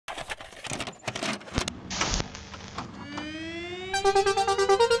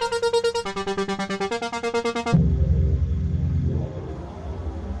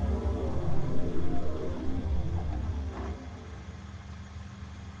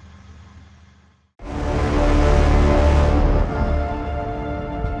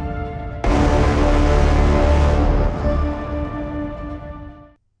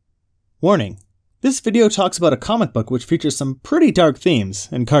Warning. This video talks about a comic book which features some pretty dark themes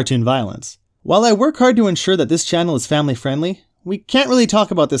and cartoon violence. While I work hard to ensure that this channel is family friendly, we can't really talk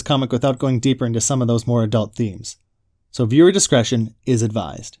about this comic without going deeper into some of those more adult themes. So viewer discretion is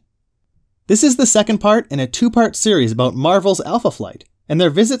advised. This is the second part in a two-part series about Marvel's Alpha Flight and their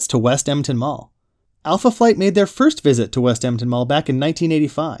visits to West Edmonton Mall. Alpha Flight made their first visit to West Edmonton Mall back in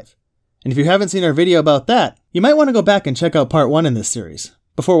 1985. And if you haven't seen our video about that, you might want to go back and check out part 1 in this series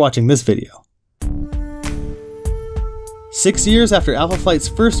before watching this video. 6 years after Alpha Flight's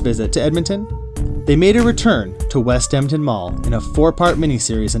first visit to Edmonton, they made a return to West Edmonton Mall in a 4-part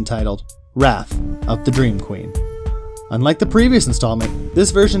miniseries entitled Wrath of the Dream Queen. Unlike the previous installment,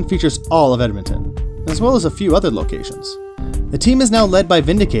 this version features all of Edmonton, as well as a few other locations. The team is now led by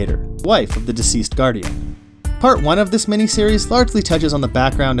Vindicator, wife of the deceased Guardian. Part 1 of this miniseries largely touches on the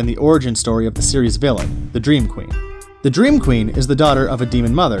background and the origin story of the series' villain, the Dream Queen. The Dream Queen is the daughter of a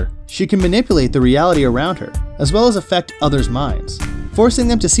demon mother. She can manipulate the reality around her, as well as affect others' minds, forcing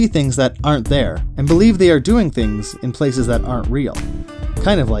them to see things that aren't there and believe they are doing things in places that aren't real.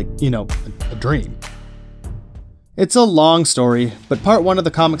 Kind of like, a dream. It's a long story, but part 1 of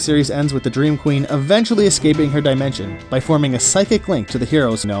the comic series ends with the Dream Queen eventually escaping her dimension by forming a psychic link to the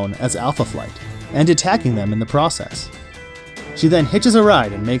heroes known as Alpha Flight, and attacking them in the process. She then hitches a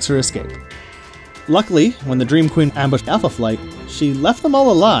ride and makes her escape. Luckily, when the Dream Queen ambushed Alpha Flight, she left them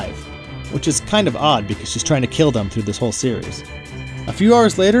all alive, which is kind of odd because she's trying to kill them through this whole series. A few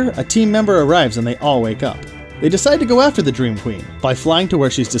hours later, a team member arrives and they all wake up. They decide to go after the Dream Queen by flying to where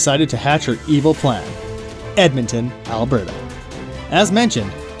she's decided to hatch her evil plan: Edmonton, Alberta. As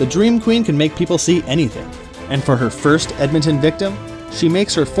mentioned, the Dream Queen can make people see anything, and for her first Edmonton victim, she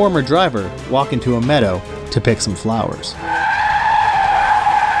makes her former driver walk into a meadow to pick some flowers.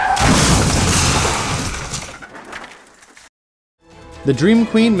 The Dream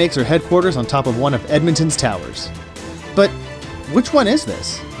Queen makes her headquarters on top of one of Edmonton's towers. But which one is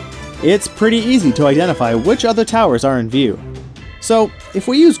this? It's pretty easy to identify which other towers are in view. So if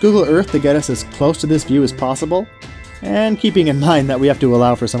we use Google Earth to get us as close to this view as possible, and keeping in mind that we have to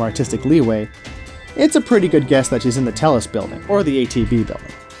allow for some artistic leeway, it's a pretty good guess that she's in the TELUS building, or the ATB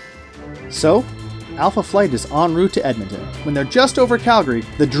building. So, Alpha Flight is en route to Edmonton. When they're just over Calgary,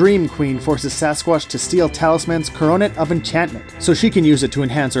 the Dream Queen forces Sasquatch to steal Talisman's Coronet of Enchantment, so she can use it to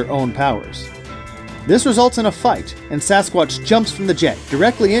enhance her own powers. This results in a fight, and Sasquatch jumps from the jet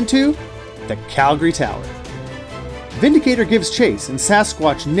directly into the Calgary Tower. Vindicator gives chase, and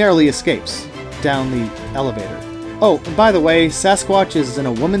Sasquatch narrowly escapes down the elevator. Oh, and by the way, Sasquatch is in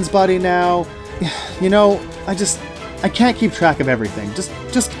a woman's body now. I can't keep track of everything.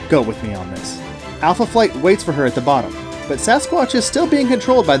 Just go with me on this. Alpha Flight waits for her at the bottom, but Sasquatch is still being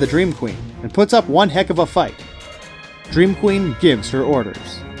controlled by the Dream Queen and puts up one heck of a fight. Dream Queen gives her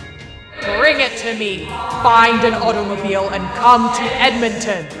orders. Bring it to me! Find an automobile and come to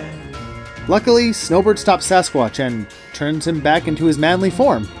Edmonton! Luckily, Snowbird stops Sasquatch and turns him back into his manly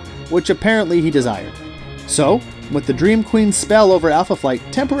form, which apparently he desired. So, with the Dream Queen's spell over Alpha Flight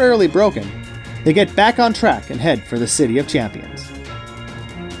temporarily broken, they get back on track and head for the City of Champions.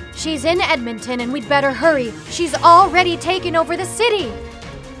 She's in Edmonton and we'd better hurry. She's already taken over the city!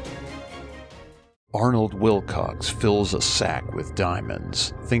 Arnold Wilcox fills a sack with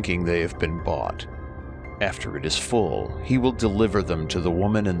diamonds, thinking they have been bought. After it is full, he will deliver them to the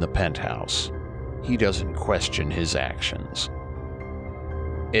woman in the penthouse. He doesn't question his actions.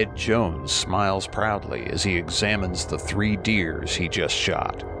 Ed Jones smiles proudly as he examines the 3 deers he just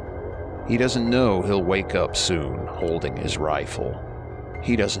shot. He doesn't know he'll wake up soon holding his rifle.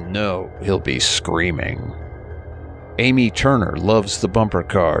 He doesn't know he'll be screaming. Amy Turner loves the bumper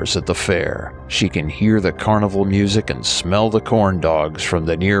cars at the fair. She can hear the carnival music and smell the corn dogs from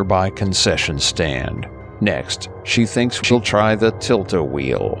the nearby concession stand. Next, she thinks she'll try the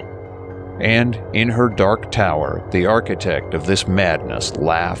tilt-a-wheel. And in her dark tower, the architect of this madness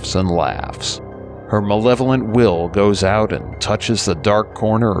laughs and laughs. Her malevolent will goes out and touches the dark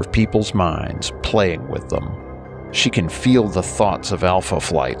corner of people's minds, playing with them. She can feel the thoughts of Alpha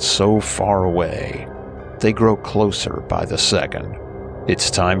Flight so far away. They grow closer by the second. It's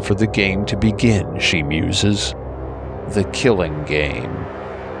time for the game to begin, she muses. The killing game.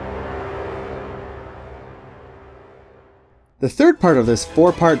 The third part of this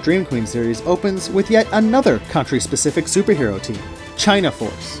 4-part Dream Queen series opens with yet another country-specific superhero team, China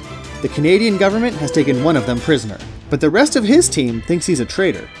Force. The Canadian government has taken one of them prisoner, but the rest of his team thinks he's a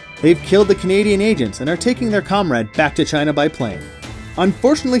traitor. They've killed the Canadian agents and are taking their comrade back to China by plane.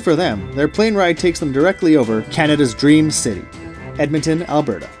 Unfortunately for them, their plane ride takes them directly over Canada's Dream City, Edmonton,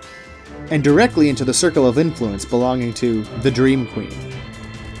 Alberta, and directly into the circle of influence belonging to the Dream Queen.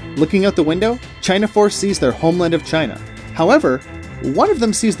 Looking out the window, China Force sees their homeland of China. However, one of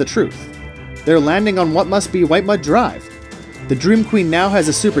them sees the truth. They're landing on what must be White Mud Drive. The Dream Queen now has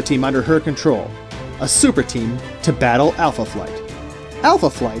a super team under her control. A super team to battle Alpha Flight. Alpha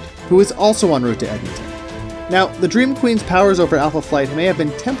Flight, who is also en route to Edmonton. Now, the Dream Queen's powers over Alpha Flight may have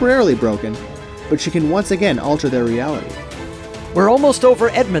been temporarily broken, but she can once again alter their reality. We're almost over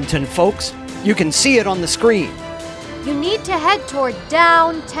Edmonton, folks. You can see it on the screen. You need to head toward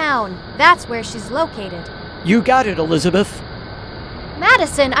downtown. That's where she's located. You got it, Elizabeth.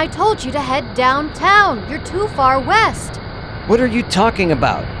 Madison, I told you to head downtown. You're too far west. What are you talking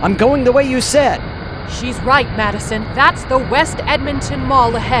about? I'm going the way you said. She's right, Madison. That's the West Edmonton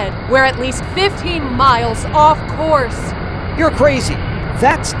Mall ahead. We're at least 15 miles off course. You're crazy.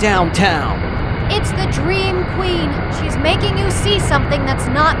 That's downtown. It's the Dream Queen. She's making you see something that's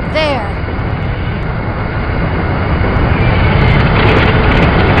not there.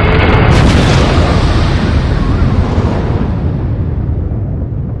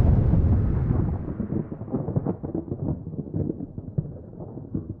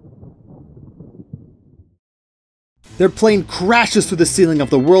 Their plane crashes through the ceiling of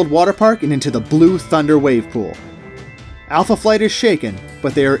the World Water Park and into the Blue Thunder wave pool. Alpha Flight is shaken,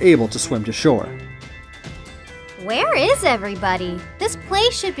 but they are able to swim to shore. Where is everybody? This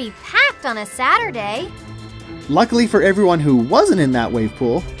place should be packed on a Saturday. Luckily for everyone who wasn't in that wave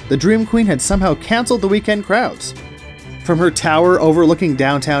pool, the Dream Queen had somehow cancelled the weekend crowds. From her tower overlooking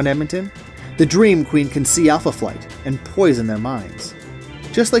downtown Edmonton, the Dream Queen can see Alpha Flight and poison their minds,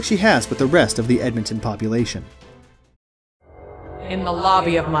 just like she has with the rest of the Edmonton population. In the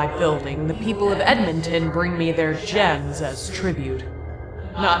lobby of my building, the people of Edmonton bring me their gems as tribute,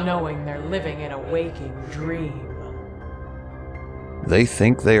 not knowing they're living in a waking dream. They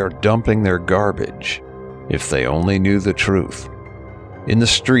think they are dumping their garbage. If they only knew the truth. In the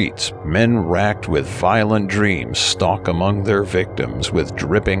streets, men racked with violent dreams stalk among their victims with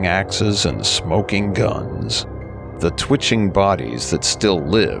dripping axes and smoking guns. The twitching bodies that still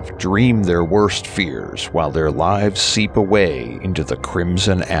live dream their worst fears while their lives seep away into the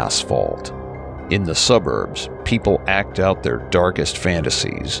crimson asphalt. In the suburbs, people act out their darkest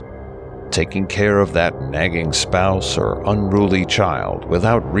fantasies, taking care of that nagging spouse or unruly child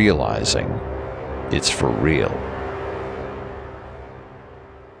without realizing it's for real.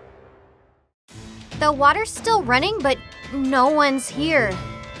 The water's still running, but no one's here.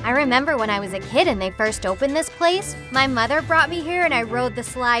 I remember when I was a kid and they first opened this place, my mother brought me here and I rode the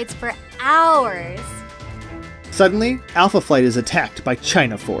slides for hours. Suddenly, Alpha Flight is attacked by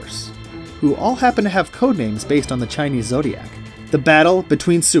China Force, who all happen to have codenames based on the Chinese zodiac. The battle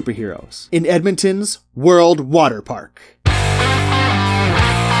between superheroes in Edmonton's World Water Park.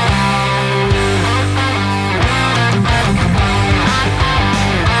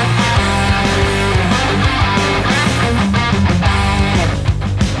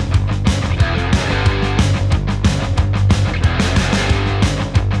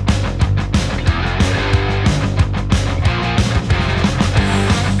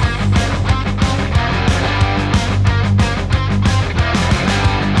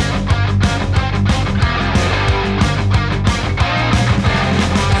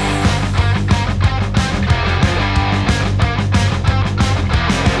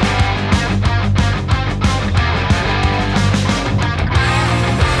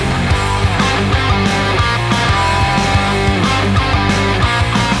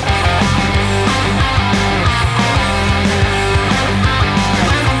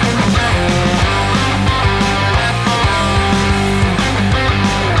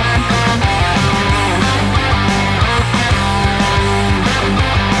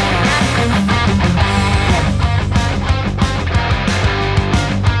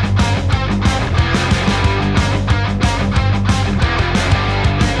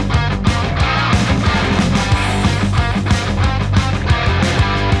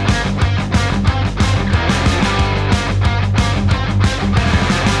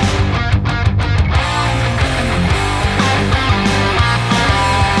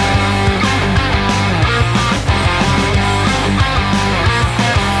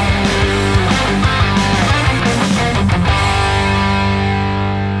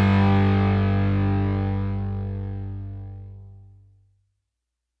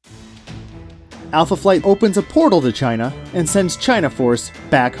 Alpha Flight opens a portal to China and sends China Force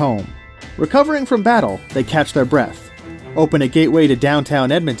back home. Recovering from battle, they catch their breath, open a gateway to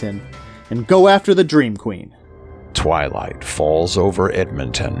downtown Edmonton, and go after the Dream Queen. Twilight falls over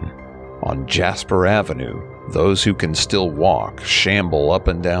Edmonton. On Jasper Avenue, those who can still walk shamble up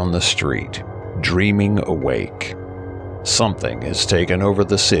and down the street, dreaming awake. Something has taken over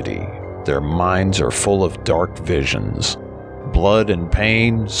the city. Their minds are full of dark visions. Blood and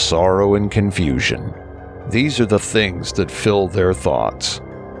pain, sorrow and confusion. These are the things that fill their thoughts.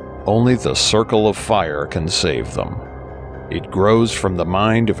 Only the circle of fire can save them. It grows from the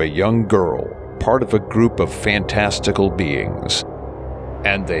mind of a young girl, part of a group of fantastical beings.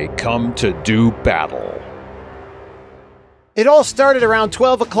 And they come to do battle. It all started around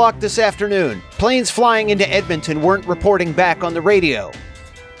 12 o'clock this afternoon. Planes flying into Edmonton weren't reporting back on the radio.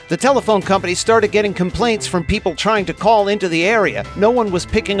 The telephone company started getting complaints from people trying to call into the area. No one was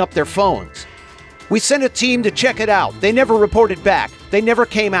picking up their phones. We sent a team to check it out. They never reported back. They never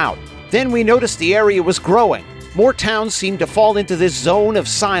came out. Then we noticed the area was growing. More towns seemed to fall into this zone of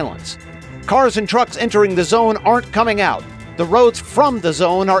silence. Cars and trucks entering the zone aren't coming out. The roads from the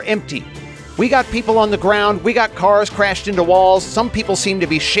zone are empty. We got people on the ground, we got cars crashed into walls, some people seem to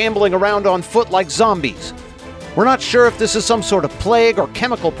be shambling around on foot like zombies. We're not sure if this is some sort of plague or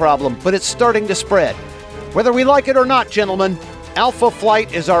chemical problem, but it's starting to spread. Whether we like it or not, gentlemen, Alpha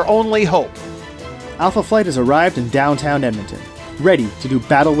Flight is our only hope. Alpha Flight has arrived in downtown Edmonton, ready to do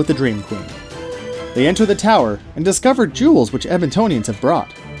battle with the Dream Queen. They enter the tower and discover jewels which Edmontonians have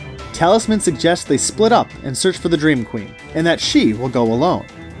brought. Talisman suggests they split up and search for the Dream Queen, and that she will go alone.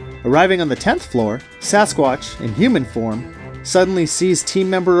 Arriving on the 10th floor, Sasquatch, in human form, suddenly sees team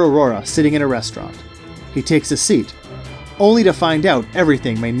member Aurora sitting in a restaurant. He takes a seat, only to find out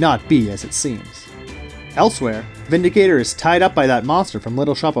everything may not be as it seems. Elsewhere, Vindicator is tied up by that monster from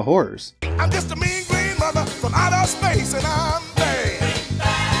Little Shop of Horrors. I'm just a mean green mother from outer space and I'm bad.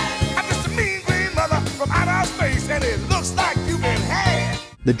 I'm just a mean green mother from outer space and it looks like you've been had.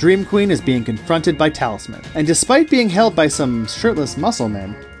 The Dream Queen is being confronted by Talisman, and despite being held by some shirtless muscle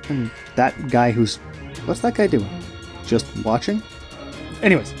men, and that guy what's that guy doing? Just watching?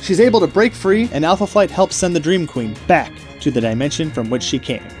 Anyways, she's able to break free, and Alpha Flight helps send the Dream Queen back to the dimension from which she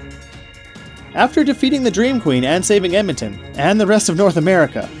came. After defeating the Dream Queen and saving Edmonton, and the rest of North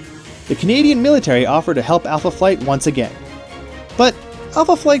America, the Canadian military offer to help Alpha Flight once again. But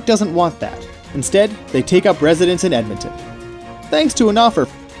Alpha Flight doesn't want that. Instead, they take up residence in Edmonton, thanks to an offer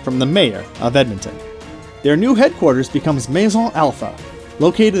from the mayor of Edmonton. Their new headquarters becomes Maison Alpha,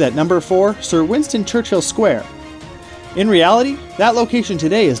 located at number 4 Sir Winston Churchill Square. In reality, that location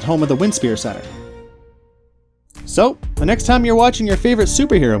today is home of the Winspear Center. So, the next time you're watching your favorite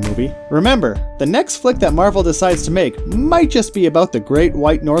superhero movie, remember, the next flick that Marvel decides to make might just be about the Great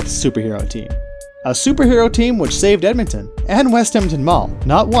White North superhero team. A superhero team which saved Edmonton and West Edmonton Mall,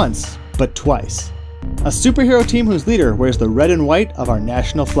 not once, but twice. A superhero team whose leader wears the red and white of our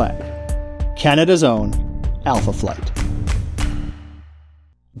national flag. Canada's own Alpha Flight.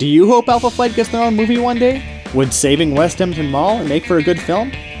 Do you hope Alpha Flight gets their own movie one day? Would saving West Edmonton Mall make for a good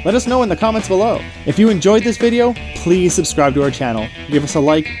film? Let us know in the comments below. If you enjoyed this video, please subscribe to our channel, give us a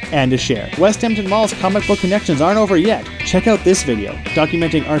like, and a share. West Edmonton Mall's comic book connections aren't over yet. Check out this video,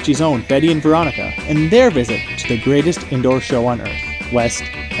 documenting Archie's own Betty and Veronica, and their visit to the greatest indoor show on earth, West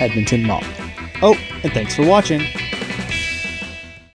Edmonton Mall. Oh, and thanks for watching.